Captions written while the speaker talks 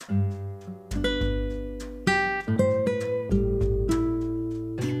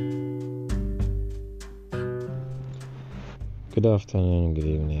Good afternoon, good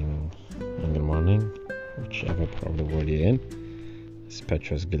evening, and good morning, whichever part of the world you're in. It's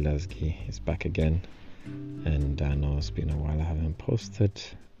Petros Gilazgi. It's back again, and I know it's been a while. I haven't posted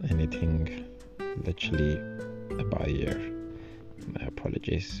anything, literally about a year. My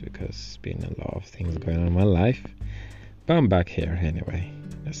apologies, because it's been a lot of things going on in my life, but I'm back here anyway.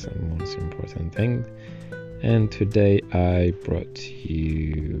 That's the most important thing. And today I brought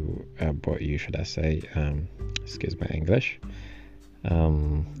you, excuse my English,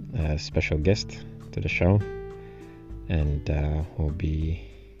 a special guest to the show, and we'll be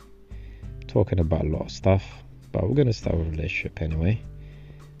talking about a lot of stuff, but we're going to start with relationship anyway.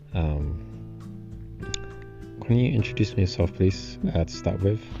 Can you introduce yourself, please, to start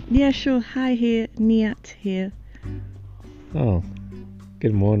with? Yeah, sure. Hi here, Niat here. Oh,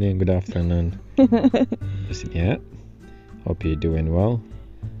 good morning, good afternoon. Listen, yeah. Hope you're doing well.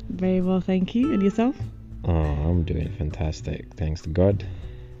 Very well, thank you. And yourself? Oh, I'm doing fantastic, thanks to God.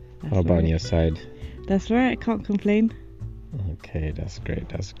 That's How about on right. your side? That's right, I can't complain. Okay, that's great.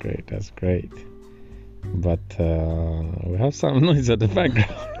 But we have some noise at the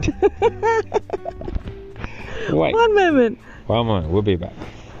background. Wait. One moment. One moment, we'll be back.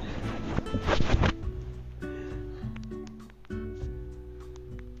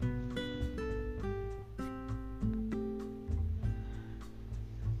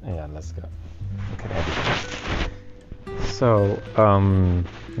 Yeah, let's go. Okay. So,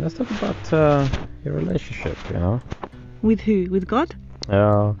 let's talk about your relationship, With who? With God?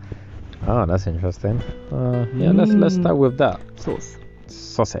 Oh, that's interesting. Let's start with that. Sauce.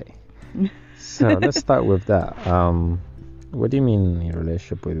 So let's start with that. What do you mean your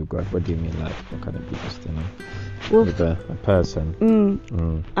relationship with God? What do you mean, like, what kind of people, with a person?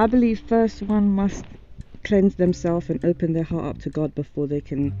 I believe first one must cleanse themselves and open their heart up to God before they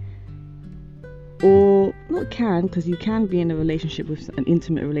can, or not can, because you can be in a relationship with an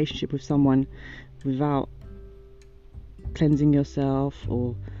intimate relationship with someone without cleansing yourself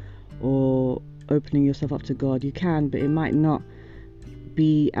or opening yourself up to God. You can, but it might not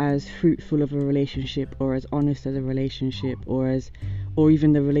be as fruitful of a relationship, or as honest as a relationship, or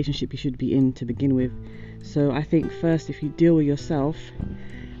even the relationship you should be in to begin with. So I think first, if you deal with yourself,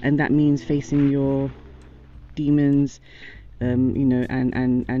 and that means facing your demons,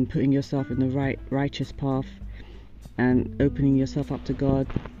 and putting yourself in the righteous path and opening yourself up to God,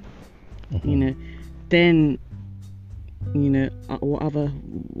 then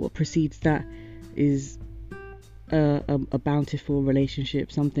what precedes that is a bountiful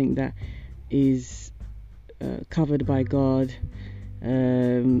relationship, something that is covered by God,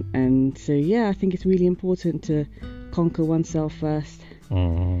 and so I think it's really important to conquer oneself first,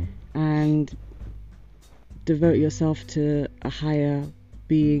 and devote yourself to a higher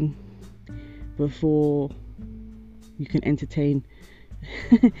being before you can entertain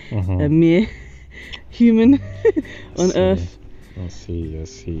a mere human on earth. I see.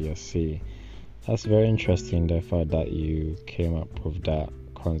 That's very interesting, the fact that you came up with that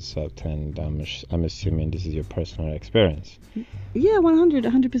concept, and I'm assuming this is your personal experience. Yeah,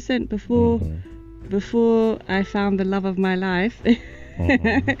 100% before I found the love of my life,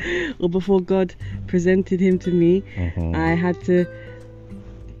 or before God presented him to me, I had to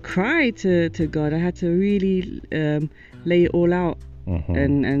cry to God. I had to really lay it all out,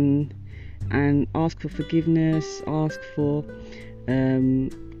 and ask for forgiveness, ask for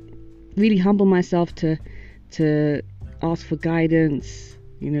really humble myself to ask for guidance,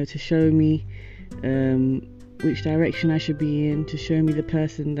 to show me which direction I should be in, to show me the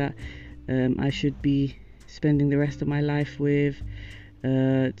person that I should be spending the rest of my life with,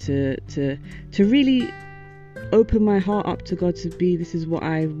 to really open my heart up to God, to be, this is what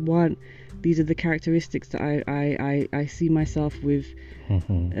I want, these are the characteristics that I see myself with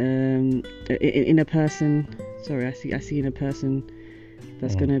in a person. I see in a person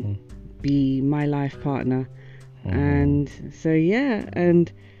that's gonna be my life partner, and so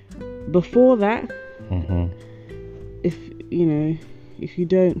and before that, if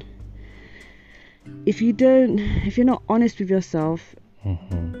you're not honest with yourself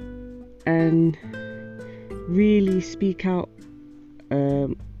and really speak out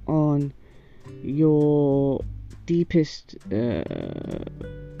on your deepest,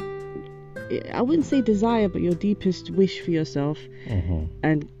 I wouldn't say desire, but your deepest wish for yourself,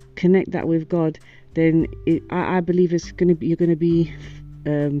 and connect that with God, then I believe you're going to be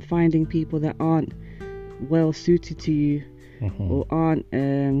finding people that aren't well suited to you, or aren't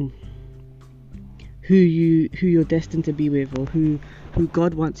who you're destined to be with, or who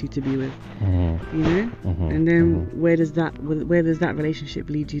God wants you to be with, and then where does that relationship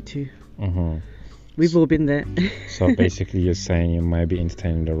lead you to? We've all been there. So basically you're saying you might be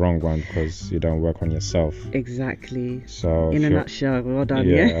entertaining the wrong one because you don't work on yourself. Exactly. So In a nutshell, well done.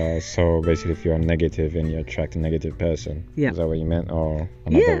 Yeah. So basically if you're negative and you attract a negative person. Yeah. Is that what you meant, or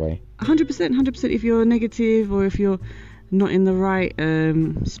another way? 100%. If you're negative, or if you're not in the right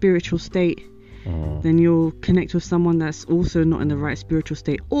spiritual state, then you'll connect with someone that's also not in the right spiritual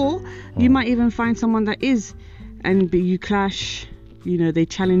state. Or you might even find someone that is, but you clash, they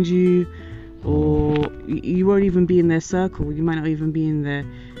challenge you, or you won't even be in their circle. You might not even be in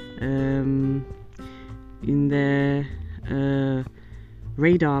their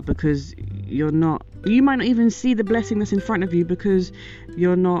radar, because you might not even see the blessing that's in front of you, because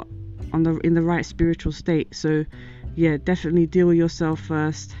you're not in the right spiritual state. So yeah, definitely deal with yourself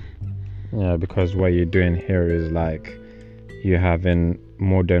first. Yeah, because what you're doing here is like you're having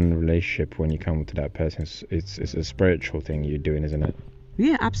more than a relationship when you come to that person. It's a spiritual thing you're doing, isn't it?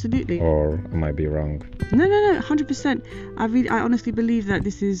 Yeah, absolutely. Or I might be wrong. No, 100%. I honestly believe that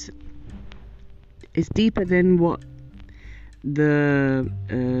it's deeper than what it's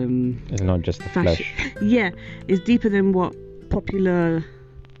not just the flesh. Yeah, it's deeper than what popular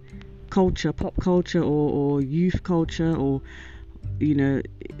culture, pop culture, or youth culture, or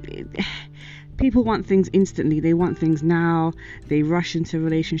people want things instantly. They want things now. They rush into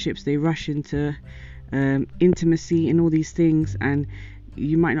relationships. They rush into intimacy and all these things, and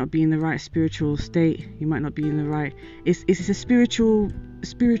you might not be in the right spiritual state. You might not be in the right. It's a spiritual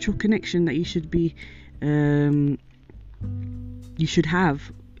connection that you should be. You should have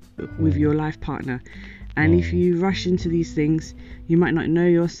with your life partner. And if you rush into these things, you might not know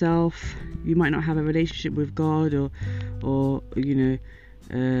yourself. You might not have a relationship with God, or you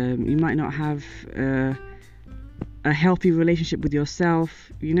might not have a healthy relationship with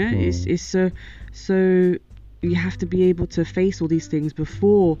yourself. It's so you have to be able to face all these things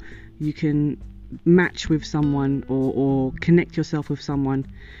before you can match with someone or connect yourself with someone.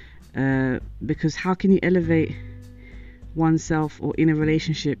 Because how can you elevate oneself or in a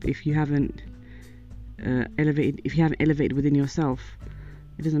relationship if you haven't elevated within yourself?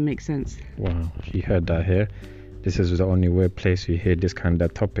 It doesn't make sense. Wow, you heard that here. This is the only place you hear this kind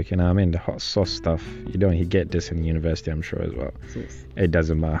of topic, the hot sauce stuff. You get this in university, I'm sure, as well. Sauce. It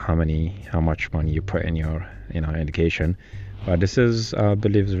doesn't matter how much money you put in your education, but this is I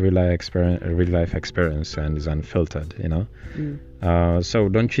believe is real life experience and is unfiltered. So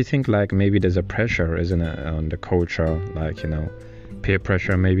don't you think like maybe there's a pressure, isn't it, on the culture, like peer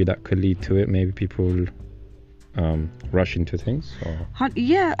pressure, maybe that could lead to it? Maybe people rush into things, or?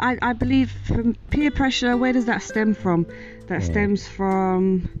 Yeah, I believe from peer pressure. Where does that stem from? That stems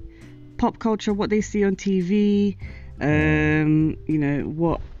from pop culture, what they see on TV.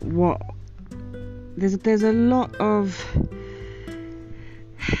 What there's a lot of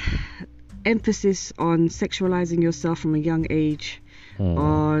emphasis on sexualizing yourself from a young age,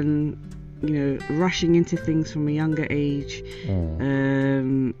 on rushing into things from a younger age,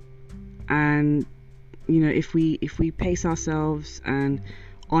 and if we pace ourselves and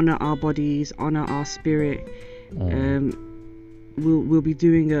honor our bodies, honor our spirit, we'll be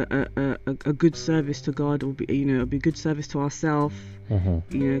doing a good service to God. Will be it'll be good service to ourselves.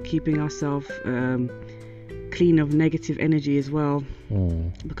 Keeping ourselves clean of negative energy as well.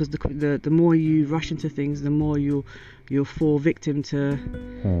 Because the more you rush into things, the more you'll fall victim to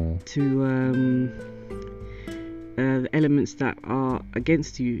the elements that are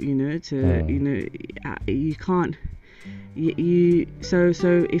against you. You can't.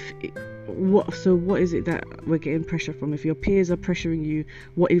 So what is it that we're getting pressure from? If your peers are pressuring you,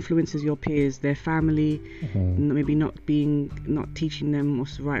 what influences your peers? Their family, maybe not teaching them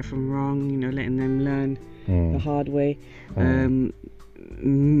what's right from wrong, letting them learn the hard way.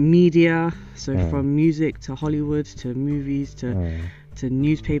 Media, so from music to Hollywood to movies to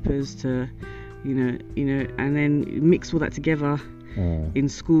newspapers to and then mix all that together in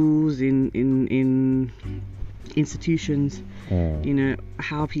schools, in institutions.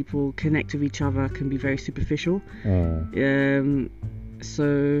 How people connect with each other can be very superficial.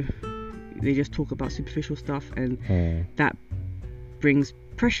 So they just talk about superficial stuff, and that brings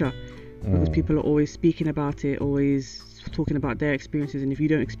pressure, because people are always speaking about it, always talking about their experiences, and if you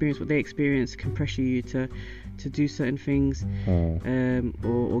don't experience what they experience, can pressure you to do certain things,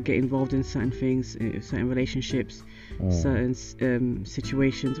 or get involved in certain things, certain relationships, certain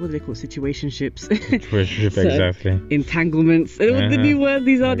situations. What do they call situationships? Situationship, exactly. Entanglements. What the new word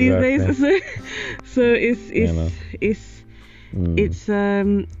these are these days. So it's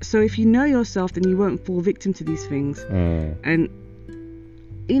so if you know yourself, then you won't fall victim to these things. And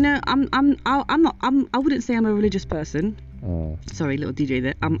I wouldn't say I'm a religious person, Sorry, little DJ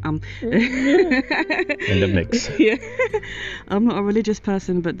there. I'm in the mix. Yeah. I'm not a religious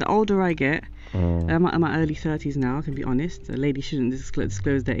person, but the older I get, I'm at my early 30s now, I can be honest. A lady shouldn't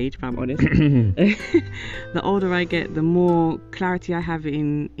disclose their age, but I'm honest. The older I get, the more clarity I have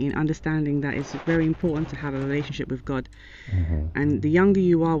in understanding that it's very important to have a relationship with God. And the younger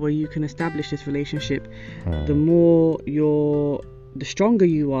you are where you can establish this relationship, the stronger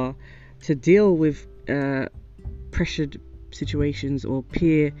you are to deal with pressured situations or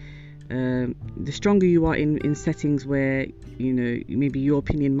peer, the stronger you are in settings where, you know, maybe your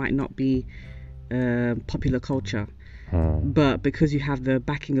opinion might not be popular culture, but because you have the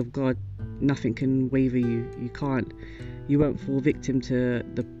backing of God, nothing can waver you. You won't fall victim to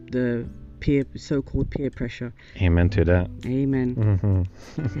the so-called peer pressure. Amen to that. Amen.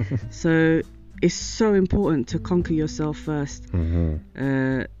 So it's so important to conquer yourself first,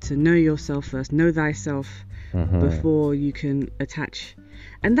 to know yourself first, know thyself before you can attach.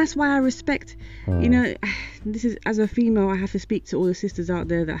 And that's why I respect, you know, this is, as a female, I have to speak to all the sisters out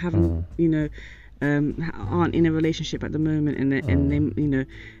there that haven't, you know, aren't in a relationship at the moment, and they, you know,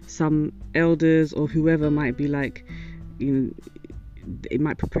 some elders or whoever might be like, you know, it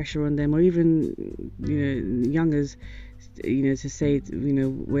might put pressure on them, or even, you know, youngers, you know, to say, you know,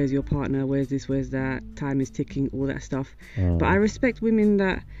 where's your partner, where's this, where's that, time is ticking, all that stuff. But I respect women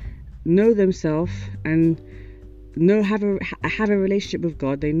that know themselves and have a relationship with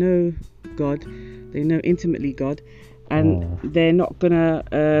God. They know God, they know intimately God, and they're not gonna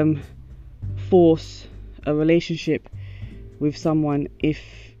force a relationship with someone if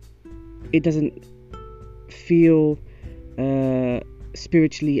it doesn't feel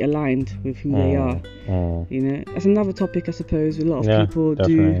spiritually aligned with who they are. You know, that's another topic, I suppose. A lot of people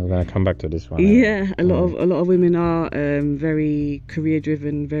definitely. do. We're gonna come back to this one. Yeah, a lot of women are very career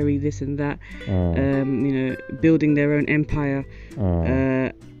driven, very this and that. You know, building their own empire.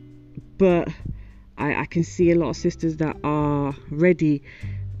 But I can see a lot of sisters that are ready,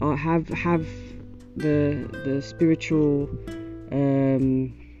 or have the spiritual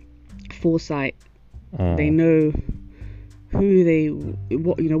foresight. They know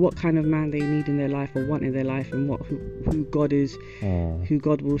what kind of man they need in their life or want in their life, and who God is, who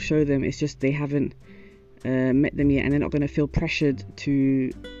God will show them. It's just they haven't met them yet, and they're not going to feel pressured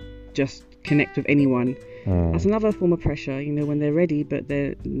to just connect with anyone. That's another form of pressure, you know, when they're ready, but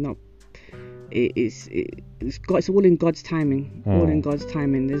they're not. It's all in God's timing. All in God's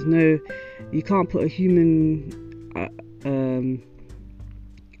timing. You can't put a human's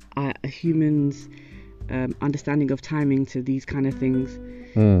understanding of timing to these kind of things.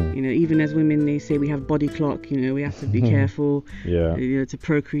 You know, even as women, they say we have body clock, you know, we have to be careful, you know, to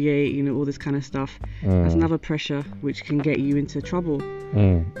procreate, you know, all this kind of stuff. That's another pressure which can get you into trouble,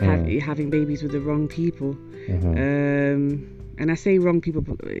 having babies with the wrong people. And I say wrong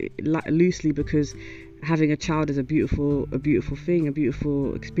people loosely, because having a child is a beautiful thing, a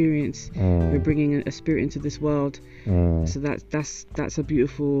beautiful experience. We're bringing a spirit into this world, so that's a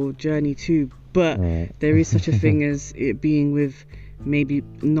beautiful journey too. But there is such a thing as it being with maybe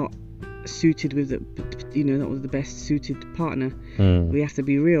not suited with not with the best suited partner. We have to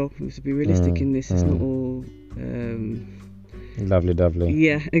be real. We have to be realistic in this. It's not all lovely dovely.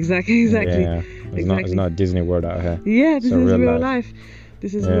 Yeah, exactly. Yeah. It's not Disney World out here. Yeah, this is real life.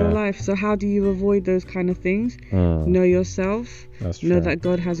 This is real life. So how do you avoid those kind of things? Know yourself. That's true. Know that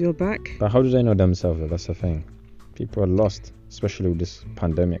God has your back. But how do they know themselves? That's the thing. People are lost, especially with this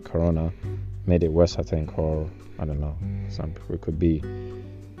pandemic. Corona made it worse, I think, or I don't know. Some people could be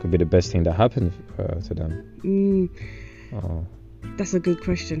the best thing that happened to them. That's a good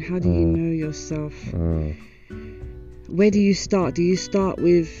question. How do you know yourself? Where do you start? Do you start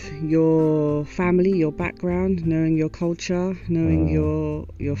with your family, your background, knowing your culture, knowing your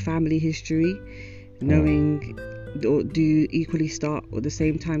family history, knowing, or do you equally start at the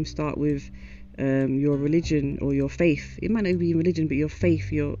same time start with your religion or your faith? It might not be religion, but your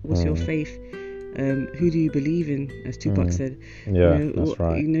faith. What's your faith? Who do you believe in? As Tupac said. Yeah, that's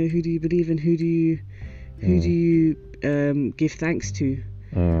right. You know, who do you believe in? Who do you give thanks to?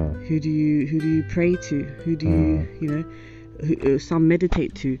 Who do you pray to? Who do you some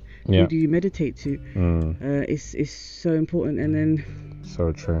meditate to? Who do you meditate to? It's so important. And then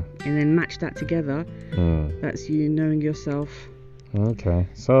so true. And then match that together. That's you knowing yourself. Okay,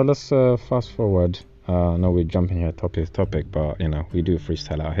 so let's fast forward. I know we're jumping here topic, but you know, we do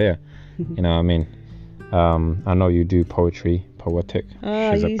freestyle out here. You know what I mean? I know you do poetic.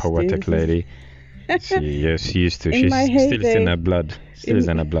 She's a poetic lady. She used to. She's still in her blood. Still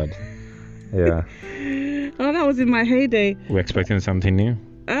in her blood. Yeah. Oh, that was in my heyday. We're expecting something new.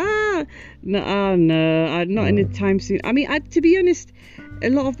 No, not anytime soon. I mean, to be honest, a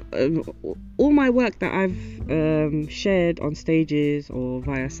lot of all my work that I've shared on stages or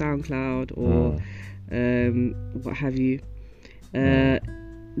via SoundCloud or what have you,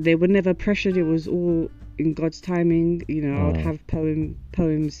 they were never pressured. It was all in God's timing. You know, I would have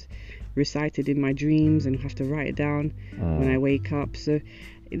poems recited in my dreams and have to write it down when I wake up. So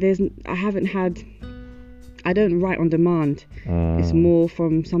I don't write on demand. It's more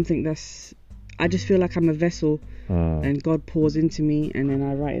from something I just feel like I'm a vessel and God pours into me and then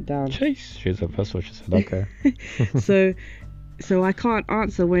I write it down. She's a vessel, she said, okay. So I can't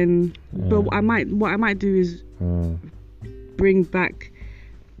answer when, but what I might do is bring back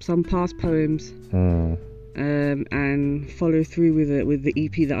some past poems and follow through with the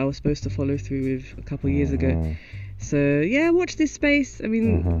EP that I was supposed to follow through with a couple of years ago. So yeah, watch this space. I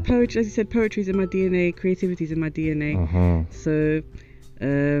mean, poetry, as you said, poetry's in my DNA, creativity's in my DNA. So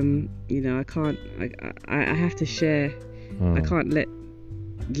you know, I have to share. I can't let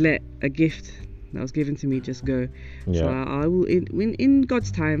a gift that was given to me just go. Yeah. So I will in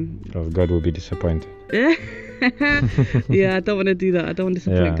God's time. God will be disappointed. Yeah, I don't want to do that. I don't want to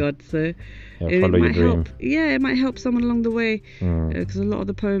disappoint God. So follow your dream. Help. Yeah, it might help someone along the way. Because a lot of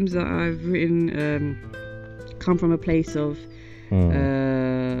the poems that I've written come from a place of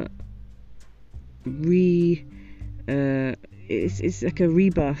it's like a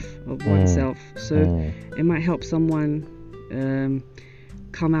rebirth of oneself. So it might help someone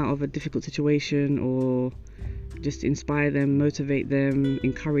come out of a difficult situation or just inspire them, motivate them,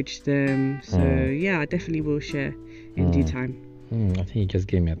 encourage them. So yeah, I definitely will share in due time. I think you just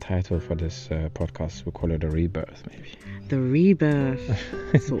gave me a title for this podcast. We'll call it The Rebirth, maybe. The Rebirth.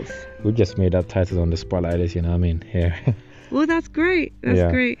 Source. We just made that title on the spot like this, you know what I mean? Here. Well, that's great.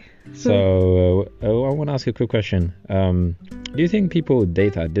 That's great. So I want to ask you a quick question. Do you think people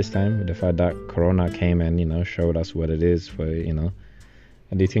date at this time with the fact that Corona came and, you know, showed us what it is for, you know?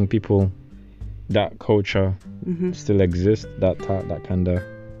 And do you think that culture still exists, that kind of...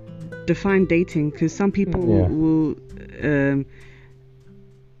 Define dating, because some people will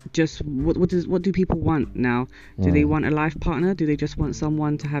just what do people want now? Do they want a life partner? Do they just want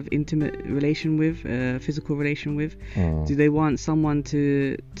someone to have intimate relation with, physical relation with? Do they want someone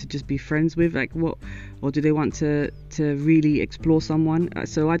to just be friends with, like what? Or do they want to really explore someone?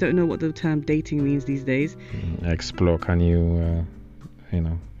 So I don't know what the term dating means these days. Explore, can you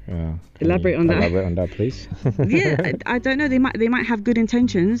elaborate on that, please? Yeah, I don't know. They might have good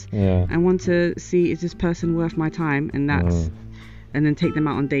intentions and want to see, is this person worth my time, and and then take them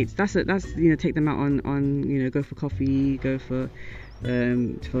out on dates. That's take them out on go for coffee, go for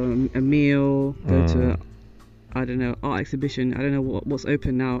a meal, go to I don't know, art exhibition. I don't know what's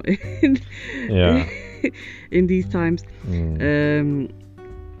open now in these times.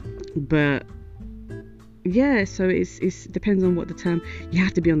 But yeah, so it's depends on what the term. You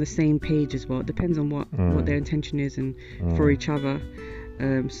have to be on the same page as well. It depends on what their intention is and for each other.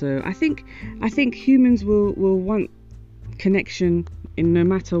 So I think humans will want connection in no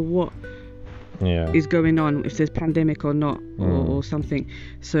matter what is going on, if there's pandemic or not, or something.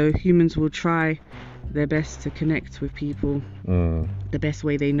 So humans will try their best to connect with people the best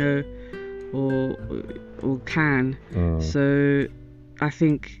way they know or can. So I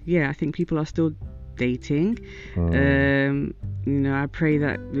think people are still dating. I pray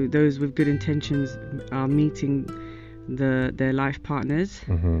that those with good intentions are meeting their life partners,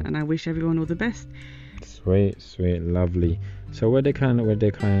 and I wish everyone all the best. Sweet, lovely. So where they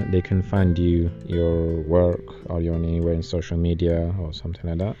can find your work, or you're anywhere in social media or something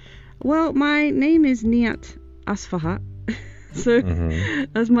like that? Well, my name is Niat Asfahat. So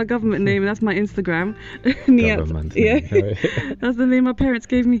that's my government name, and that's my Instagram. Government name. That's the name my parents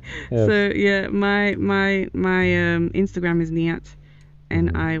gave me. Yes. So yeah, my Instagram is Niat,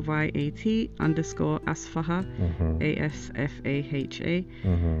 NIYAT _Asfaha,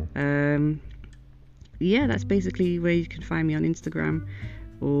 ASFAHA. Yeah, that's basically where you can find me on Instagram.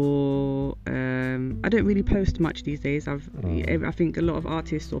 Or I don't really post much these days. I think a lot of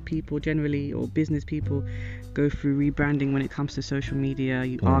artists or people generally, or business people, go through rebranding when it comes to social media.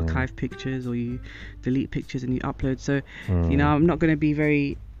 You archive pictures, or you delete pictures and you upload. So I'm not going to be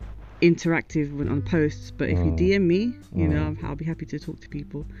very interactive on posts, but if you DM me, I'll be happy to talk to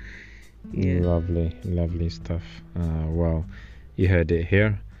people. Yeah. Lovely stuff. Well, you heard it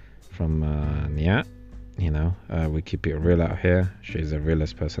here from Niat. We keep it real out here. She's the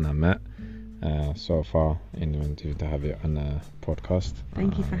realest person I met so far, and to have you on a podcast.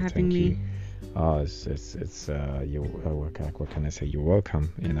 Thank you for having me. It's what can I say? You're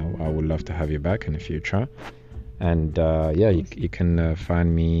welcome. I would love to have you back in the future. And you can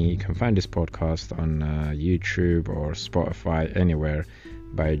find me. You can find this podcast on YouTube or Spotify, anywhere,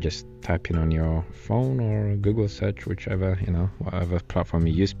 by just typing on your phone or Google search, whichever, whatever platform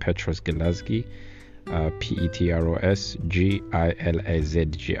you use, Petros Gilazgi,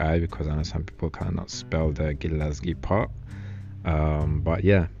 PetrosGilazgi, because I know some people cannot spell the Gilazgi part. But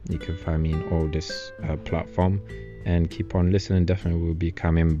yeah, you can find me in all this platform, and keep on listening. Definitely will be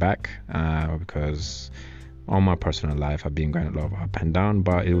coming back because on my personal life I've been going a lot of up and down,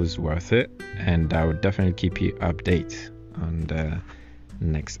 but it was worth it, and I would definitely keep you updated on the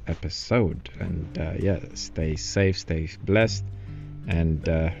next episode. And stay safe, stay blessed, and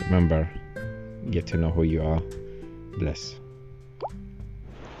remember, get to know who you are. Bless.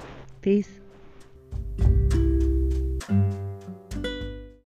 Peace.